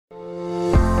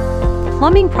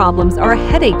Plumbing problems are a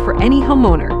headache for any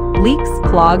homeowner. Leaks,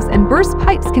 clogs, and burst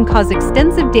pipes can cause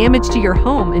extensive damage to your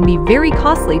home and be very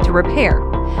costly to repair.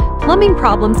 Plumbing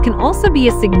problems can also be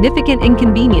a significant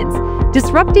inconvenience,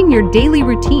 disrupting your daily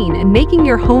routine and making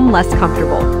your home less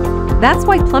comfortable. That's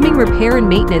why plumbing repair and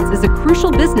maintenance is a crucial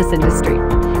business industry.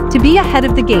 To be ahead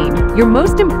of the game, your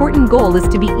most important goal is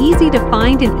to be easy to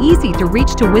find and easy to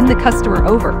reach to win the customer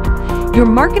over. Your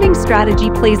marketing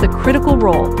strategy plays a critical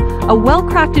role. A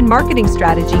well-crafted marketing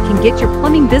strategy can get your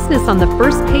plumbing business on the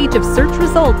first page of search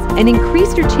results and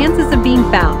increase your chances of being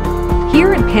found.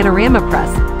 Here at Panorama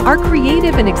Press, our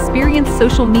creative and experienced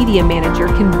social media manager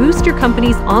can boost your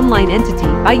company's online entity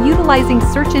by utilizing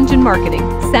search engine marketing,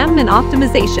 SEM and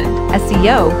optimization,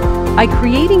 SEO, by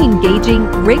creating engaging,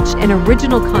 rich, and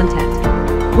original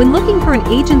content. When looking for an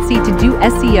agency to do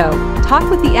SEO, talk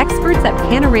with the experts at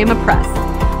Panorama Press.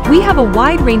 We have a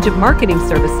wide range of marketing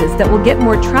services that will get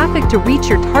more traffic to reach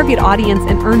your target audience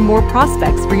and earn more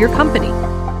prospects for your company.